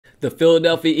The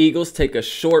Philadelphia Eagles take a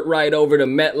short ride over to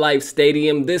MetLife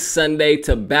Stadium this Sunday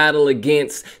to battle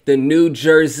against the New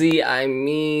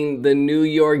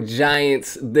York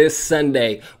Giants this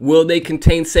Sunday. Will they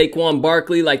contain Saquon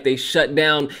Barkley like they shut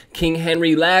down King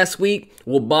Henry last week?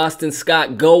 Will Boston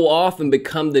Scott go off and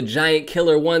become the Giant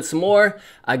killer once more?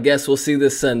 I guess we'll see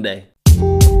this Sunday.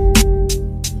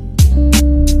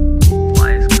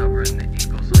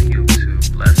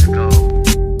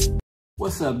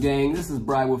 What's up, gang? This is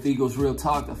Brian with Eagles Real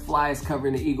Talk. The Fly is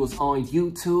covering the Eagles on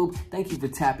YouTube. Thank you for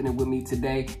tapping in with me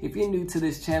today. If you're new to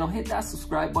this channel, hit that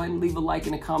subscribe button, leave a like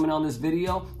and a comment on this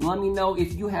video, and let me know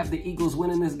if you have the Eagles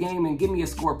winning this game and give me a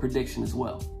score prediction as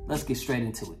well. Let's get straight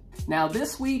into it. Now,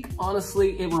 this week,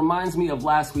 honestly, it reminds me of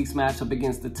last week's matchup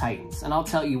against the Titans, and I'll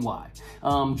tell you why.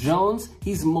 Jones,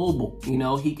 he's mobile,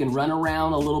 he can run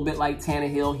around a little bit like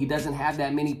Tannehill. He doesn't have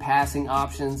that many passing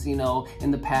options,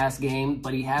 in the pass game,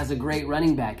 but he has a great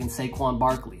running back in Saquon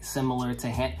Barkley, similar to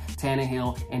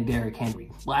Tannehill and Derrick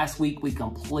Henry. Last week, we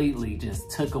completely just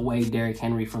took away Derrick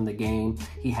Henry from the game.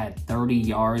 He had 30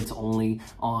 yards only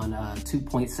on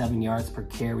 2.7 yards per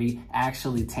carry.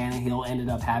 Actually, Tannehill ended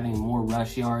up having more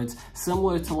rush yards,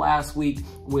 similar to last week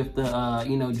with the,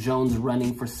 Jones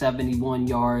running for 71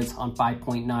 yards on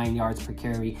 5.9 yards per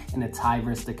carry in a tie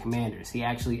versus the Commanders. He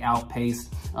actually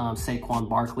outpaced Saquon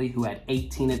Barkley, who had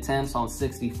 18 attempts on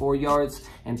 64 yards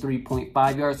and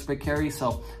 3.5 yards per carry.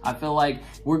 So I feel like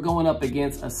we're going up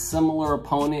against a similar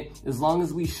opponent. As long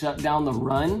as we shut down the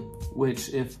run,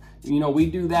 which if we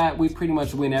do that, we pretty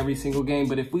much win every single game.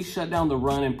 But if we shut down the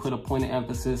run and put a point of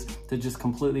emphasis to just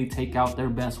completely take out their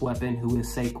best weapon, who is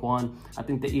Saquon, I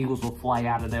think the Eagles will fly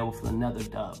out of there with another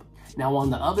dub. Now, on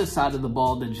the other side of the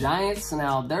ball, the Giants,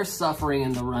 now they're suffering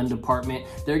in the run department.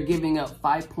 They're giving up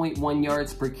 5.1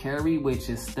 yards per carry, which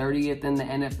is 30th in the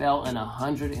NFL, and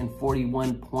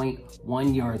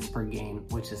 141.1 yards per game,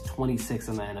 which is 26th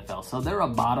in the NFL. So they're a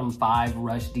bottom 5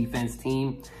 rush defense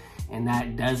team. And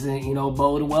that doesn't,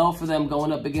 bode well for them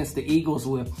going up against the Eagles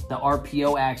with the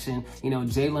RPO action.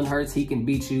 Jalen Hurts, he can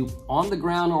beat you on the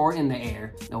ground or in the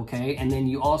air, okay? And then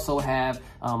you also have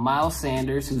Miles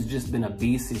Sanders, who's just been a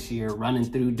beast this year, running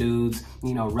through dudes,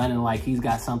 running like he's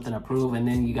got something to prove. And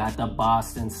then you got the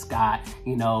Boston Scott,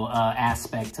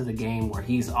 aspect to the game where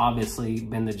he's obviously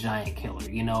been the Giant killer.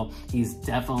 He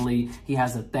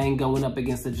has a thing going up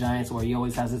against the Giants where he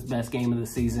always has his best game of the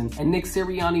season. And Nick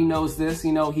Sirianni knows this,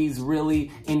 he's really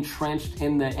entrenched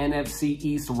in the NFC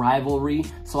East rivalry.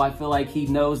 So I feel like he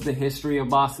knows the history of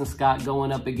Boston Scott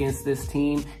going up against this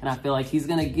team. And I feel like he's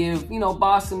going to give,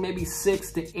 Boston maybe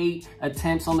 6 to 8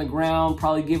 attempts on the ground,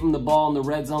 probably give him the ball in the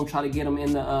red zone, try to get him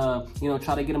in the,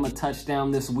 try to get him a touchdown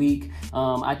this week.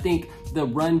 I think the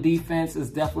run defense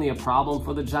is definitely a problem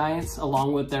for the Giants,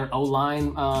 along with their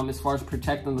O-line as far as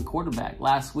protecting the quarterback.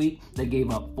 Last week, they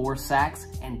gave up 4 sacks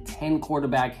and 10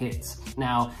 quarterback hits.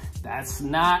 Now, that's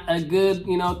not a good,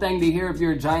 thing to hear if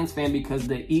you're a Giants fan, because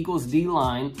the Eagles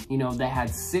D-line, they had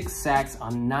 6 sacks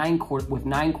on 9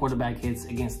 quarterback hits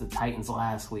against the Titans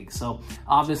last week. So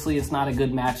obviously it's not a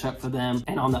good matchup for them.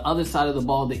 And on the other side of the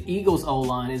ball, the Eagles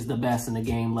O-line is the best in the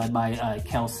game, led by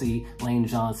Kelsey, Lane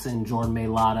Johnson, Jordan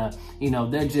Mailata.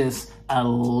 They're just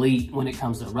elite when it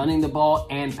comes to running the ball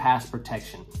and pass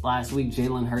protection. Last week,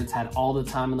 Jalen Hurts had all the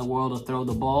time in the world to throw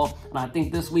the ball, and I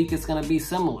think this week it's going to be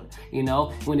similar.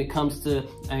 When it comes to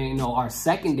our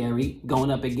secondary going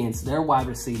up against their wide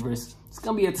receivers, it's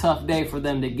going to be a tough day for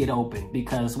them to get open,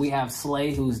 because we have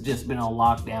Slay, who's just been on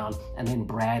lockdown, and then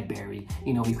Bradbury.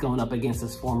 He's going up against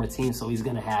his former team, so he's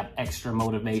going to have extra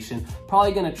motivation.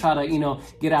 Probably going to try to,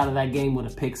 get out of that game with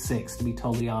a pick 6, to be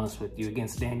totally honest with you,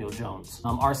 against Daniel Jones.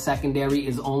 Our secondary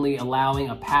is only allowing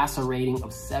a passer rating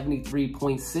of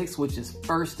 73.6, which is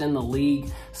 1st in the league.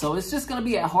 So it's just going to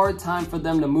be a hard time for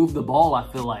them to move the ball, I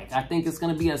feel like. I think it's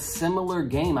going to be a similar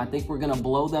game. I think we're going to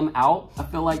blow them out. I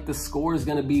feel like the score is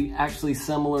going to be actually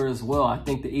similar as well. I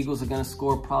think the Eagles are going to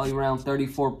score probably around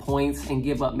 34 points and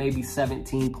give up maybe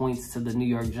 17 points to the New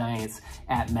York Giants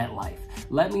at MetLife.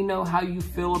 Let me know how you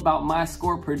feel about my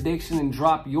score prediction and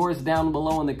drop yours down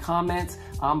below in the comments.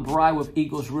 I'm Bri with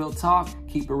Eagles Real Talk.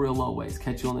 Keep it real always.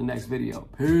 Catch you on the next video.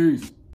 Peace.